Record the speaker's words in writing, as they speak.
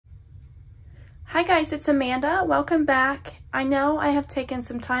Hi guys, it's Amanda. Welcome back. I know I have taken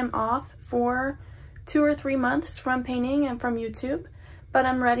some time off for 2 or 3 months from painting and from YouTube, but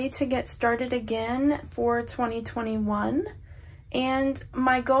I'm ready to get started again for 2021. And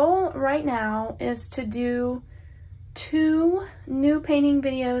my goal right now is to do 2 new painting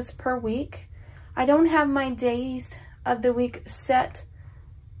videos per week. I don't have my days of the week set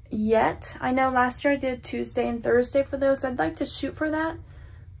yet. I know last year I did Tuesday and Thursday for those. I'd like to shoot for that.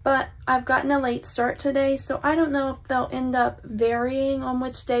 But I've gotten a late start today, so I don't know if they'll end up varying on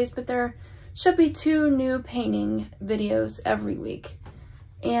which days, but there should be 2 new painting videos every week.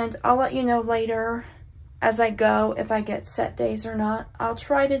 And I'll let you know later as I go if I get set days or not. I'll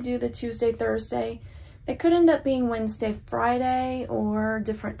try to do the Tuesday, Thursday. It could end up being Wednesday, Friday, or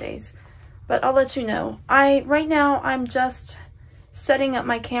different days. But I'll let you know. Right now, I'm just setting up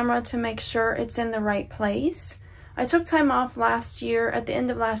my camera to make sure it's in the right place. I took time off last year, at the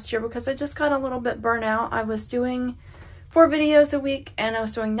end of last year, because I just got a little bit burnt out. I was doing 4 videos a week, and I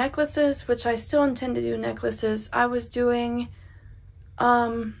was doing necklaces, which I still intend to do necklaces. I was doing,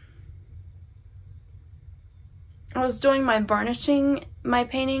 my varnishing my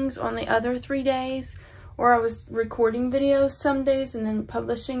paintings on the other 3 days, or I was recording videos some days and then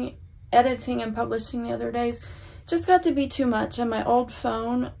editing and publishing the other days. Just got to be too much, and my old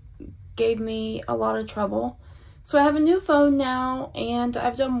phone gave me a lot of trouble. So I have a new phone now, and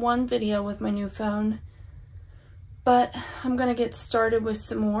I've done 1 video with my new phone, but I'm going to get started with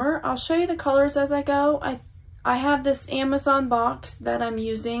some more. I'll show you the colors as I go. I have this Amazon box that I'm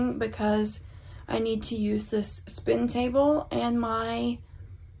using because I need to use this spin table, and my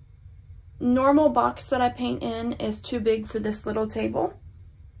normal box that I paint in is too big for this little table.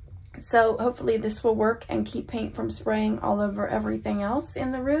 So hopefully this will work and keep paint from spraying all over everything else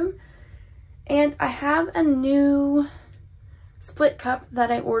in the room. And I have a new split cup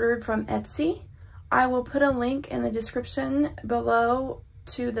that I ordered from Etsy. I will put a link in the description below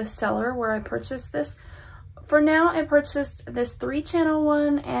to the seller where I purchased this. For now, I purchased this 3-channel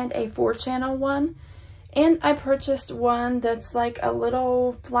one and a 4-channel one. And I purchased one that's like a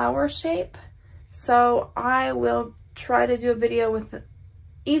little flower shape. So I will try to do a video with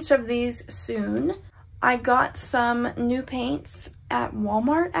each of these soon. I got some new paints at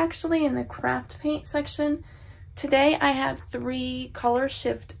Walmart, actually, in the craft paint section. Today I have 3 color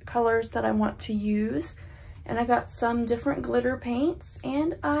shift colors that I want to use, and I got some different glitter paints,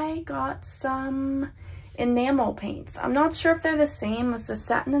 and I got some enamel paints. I'm not sure if they're the same as the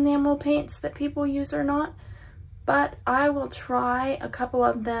satin enamel paints that people use or not, but I will try a couple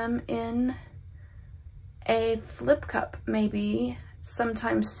of them in a flip cup maybe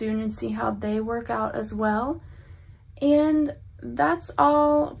sometime soon and see how they work out as well. And that's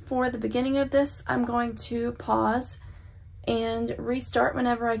all for the beginning of this. I'm going to pause and restart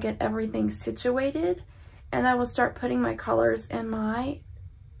whenever I get everything situated, and I will start putting my colors in my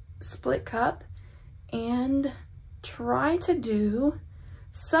split cup and try to do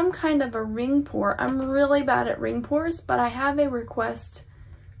some kind of a ring pour. I'm really bad at ring pours, but I have a request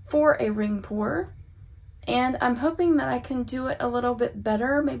for a ring pour, and I'm hoping that I can do it a little bit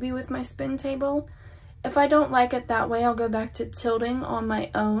better, maybe with my spin table. If I don't like it that way, I'll go back to tilting on my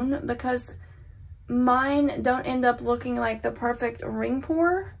own, because mine don't end up looking like the perfect ring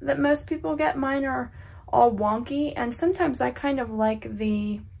pour that most people get. Mine are all wonky, and sometimes I kind of like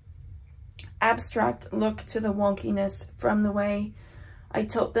the abstract look to the wonkiness from the way I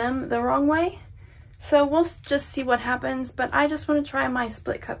tilt them the wrong way. So we'll just see what happens, but I just want to try my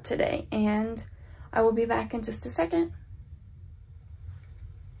split cup today, and I will be back in just a second.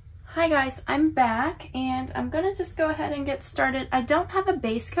 Hi guys, I'm back, and I'm gonna just go ahead and get started. I don't have a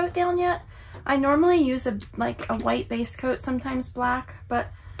base coat down yet. I normally use a white base coat, sometimes black, but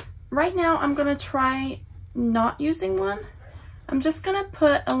right now I'm gonna try not using one. I'm just gonna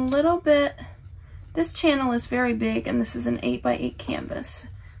put a little bit. This channel is very big, and this is an 8x8 canvas,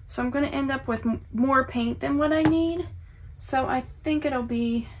 so I'm gonna end up with more paint than what I need. So I think it'll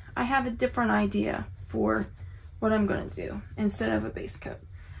be, I have a different idea for what I'm gonna do instead of a base coat.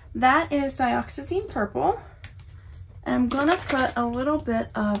 That is Dioxazine purple, and I'm gonna put a little bit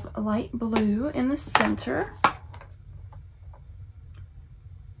of light blue in the center.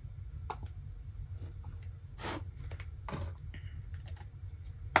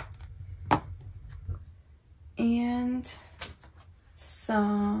 And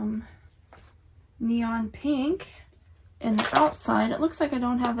some neon pink in the outside. It looks like I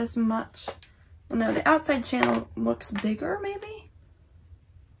don't have as much. No, the outside channel looks bigger, maybe?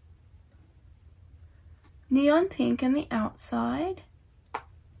 Neon pink in the outside.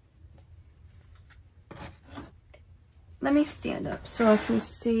 Let me stand up so I can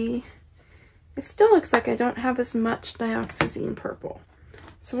see It still looks like I don't have as much Dioxazine purple.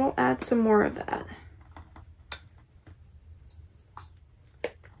 So we'll add some more of that.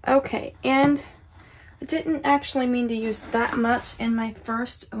 Okay, and I didn't actually mean to use that much in my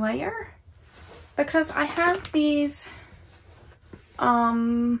first layer because I have these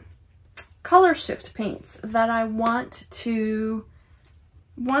color shift paints that I wanted to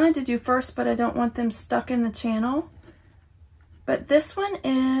do first, but I don't want them stuck in the channel. But this one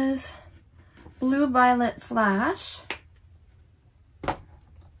is Blue Violet Flash.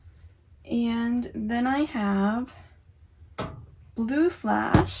 And then I have Blue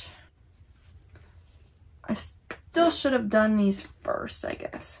Flash. I still should have done these first, I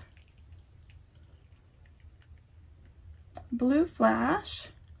guess. Blue Flash.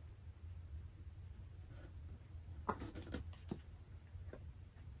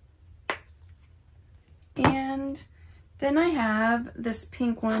 And then I have this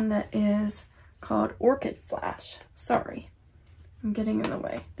pink one that is called Orchid Flash. Sorry, I'm getting in the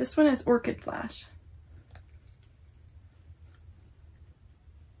way. This one is Orchid Flash.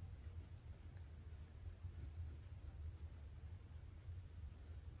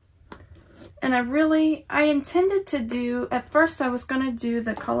 And I intended to do, at first I was going to do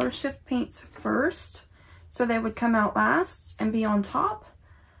the color shift paints first, so they would come out last and be on top.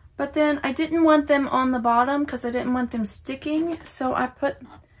 But then I didn't want them on the bottom because I didn't want them sticking, so I put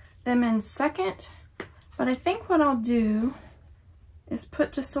them in second. But I think what I'll do is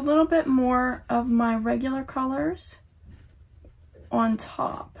put just a little bit more of my regular colors on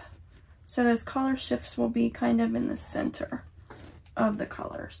top. So those color shifts will be kind of in the center of the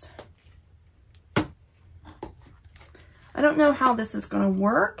colors. I don't know how this is going to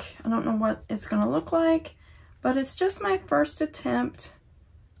work. I don't know what it's going to look like, but it's just my first attempt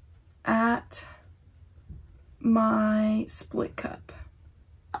at my split cup.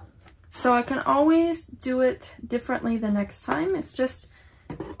 So I can always do it differently the next time. It's just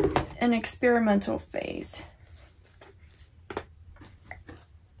an experimental phase.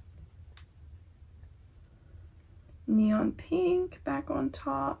 Neon pink back on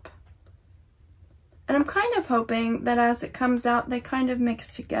top. And I'm kind of hoping that as it comes out, they kind of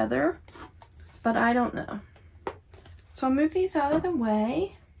mix together, but I don't know. So I'll move these out of the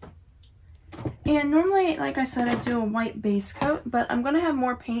way. And normally, like I said, I do a white base coat, but I'm going to have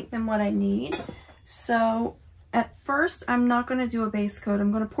more paint than what I need. So at first, I'm not going to do a base coat.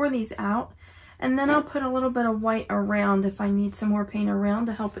 I'm going to pour these out, and then I'll put a little bit of white around if I need some more paint around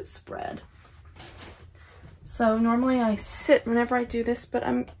to help it spread. So normally I sit whenever I do this, but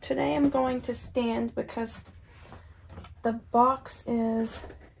today I'm going to stand because the box is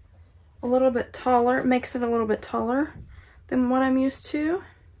a little bit taller. It makes it a little bit taller than what I'm used to.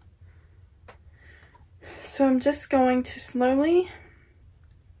 So I'm just going to slowly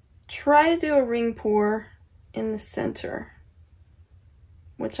try to do a ring pour in the center,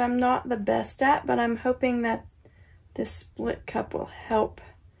 which I'm not the best at, but I'm hoping that this split cup will help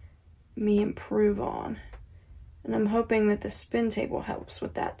me improve on. And I'm hoping that the spin table helps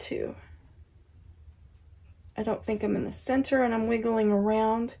with that too. I don't think I'm in the center, and I'm wiggling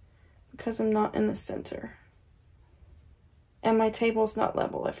around because I'm not in the center. And my table's not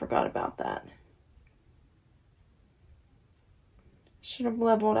level. I forgot about that. Should have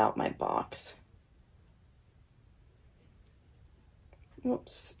leveled out my box.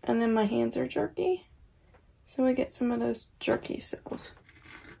 Whoops. And then my hands are jerky. So I get some of those jerky cells.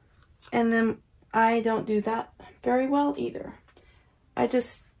 And then I don't do that very well either. I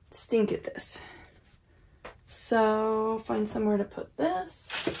just stink at this. So find somewhere to put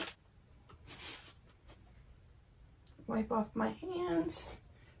this. Wipe off my hands.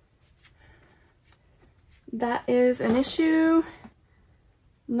 That is an issue.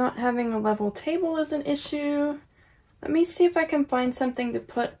 Not having a level table is an issue. Let me see if I can find something to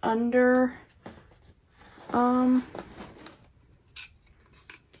put under. Here.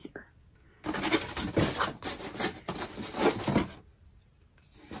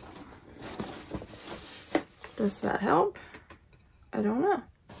 Does that help? I don't know.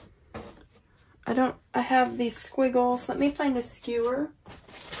 I have these squiggles. Let me find a skewer.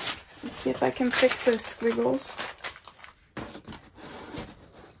 Let's see if I can fix those squiggles.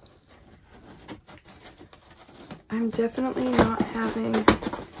 I'm definitely not having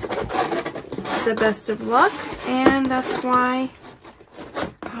the best of luck, and that's why,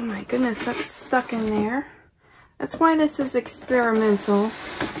 oh my goodness, that's stuck in there. That's why this is experimental,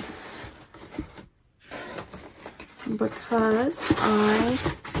 because I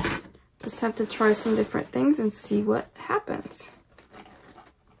just have to try some different things and see what happens.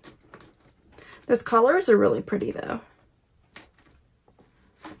 Those colors are really pretty though.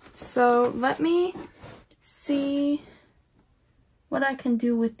 So let me see what I can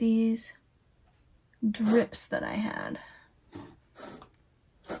do with these drips that I had.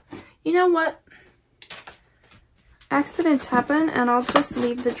 You know what? Accidents happen, and I'll just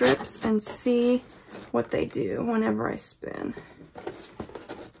leave the drips and see what they do whenever I spin.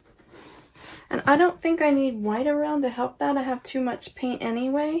 And I don't think I need white around to help that. I have too much paint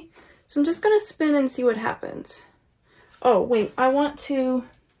anyway. So I'm just going to spin and see what happens. Oh, wait, I want to,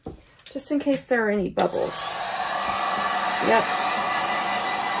 just in case there are any bubbles. Yep.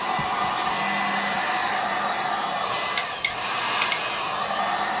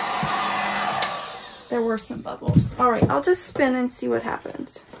 There were some bubbles. All right, I'll just spin and see what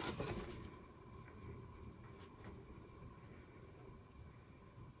happens.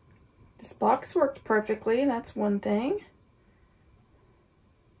 This box worked perfectly, that's one thing.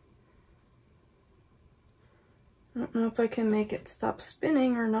 I don't know if I can make it stop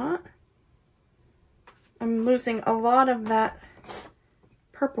spinning or not. I'm losing a lot of that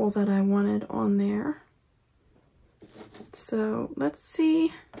purple that I wanted on there. So let's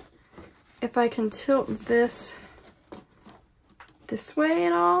see if I can tilt this way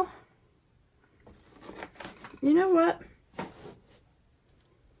at all. You know what?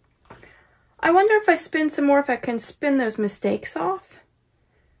 I wonder if I spin some more, if I can spin those mistakes off.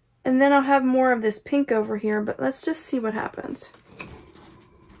 And then I'll have more of this pink over here, but let's just see what happens.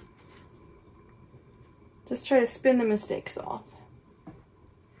 Just try to spin the mistakes off.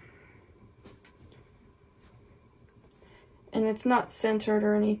 And it's not centered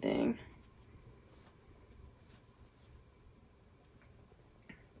or anything.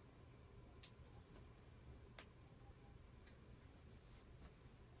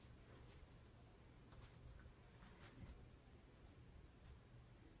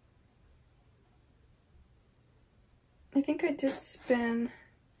 I think I did spin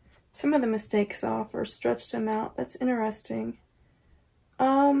some of the mistakes off or stretched them out. That's interesting.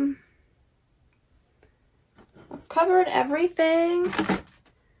 I've covered everything.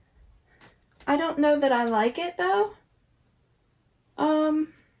 I don't know that I like it though. I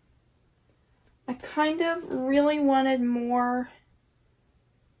kind of really wanted more.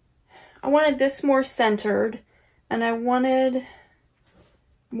 I wanted this more centered, and I wanted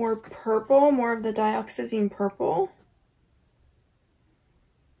more purple, more of the Dioxazine purple.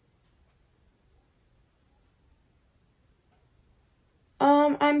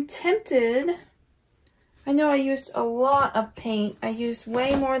 I'm tempted. I know I used a lot of paint. I used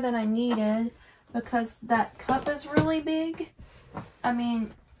way more than I needed because that cup is really big. I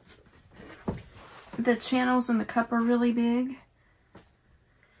mean, the channels in the cup are really big.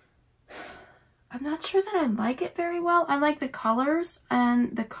 I'm not sure that I like it very well. I like the colors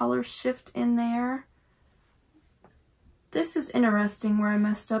and the color shift in there. This is interesting where I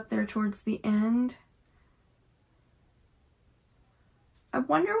messed up there towards the end. I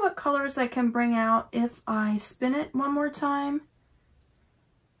wonder what colors I can bring out if I spin it one more time.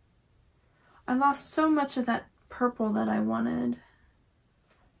 I lost so much of that purple that I wanted.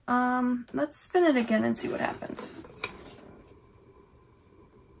 Let's spin it again and see what happens.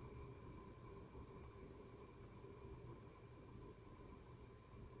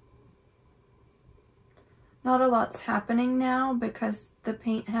 Not a lot's happening now because the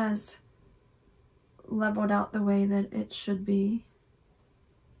paint has leveled out the way that it should be.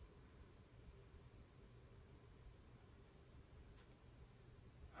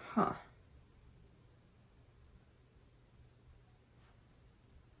 Huh.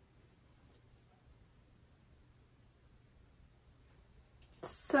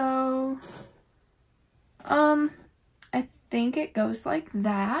 So, I think it goes like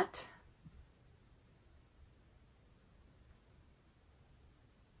that.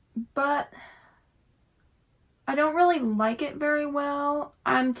 But I don't really like it very well.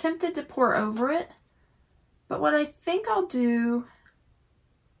 I'm tempted to pour over it, but what I think I'll do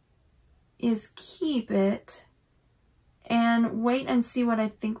is keep it and wait and see what I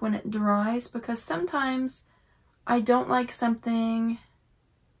think when it dries, because sometimes I don't like something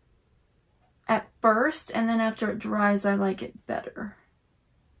at first and then after it dries I like it better.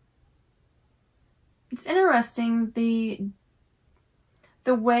 It's interesting the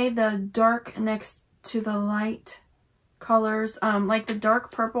way the dark next to the light colors, like the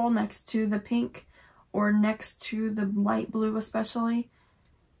dark purple next to the pink or next to the light blue especially,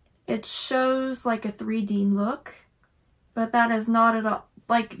 it shows like a 3D look, but that is not at all,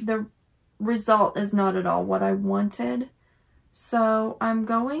 like the result is not at all what I wanted. So I'm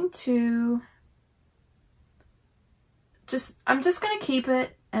going to I'm just going to keep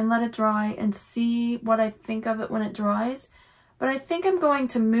it and let it dry and see what I think of it when it dries. But I think I'm going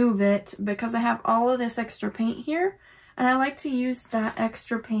to move it because I have all of this extra paint here. And I like to use that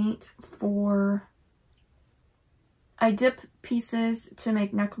extra paint for... I dip pieces to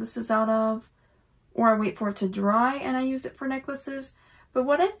make necklaces out of, or I wait for it to dry and I use it for necklaces. But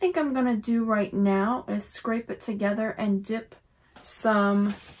what I think I'm going to do right now is scrape it together and dip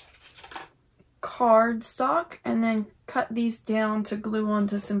some cardstock and then cut these down to glue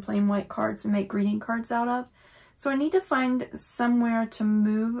onto some plain white cards and make greeting cards out of. So I need to find somewhere to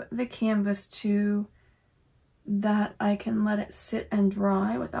move the canvas to that I can let it sit and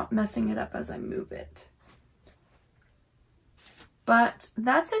dry without messing it up as I move it. But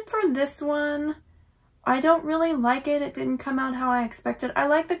that's it for this one. I don't really like it. It didn't come out how I expected. I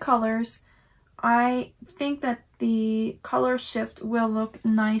like the colors. I think that the color shift will look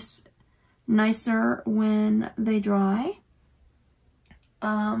nicer when they dry.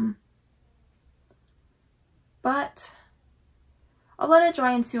 But I'll let it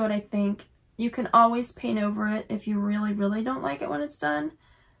dry and see what I think. You can always paint over it if you really, really don't like it when it's done.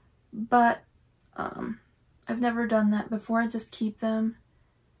 But I've never done that before. I just keep them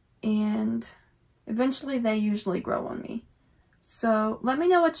and eventually they usually grow on me. So let me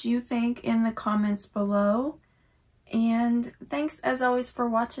know what you think in the comments below. And thanks as always for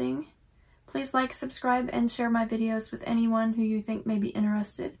watching. Please like, subscribe, and share my videos with anyone who you think may be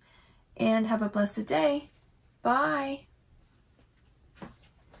interested. And have a blessed day. Bye.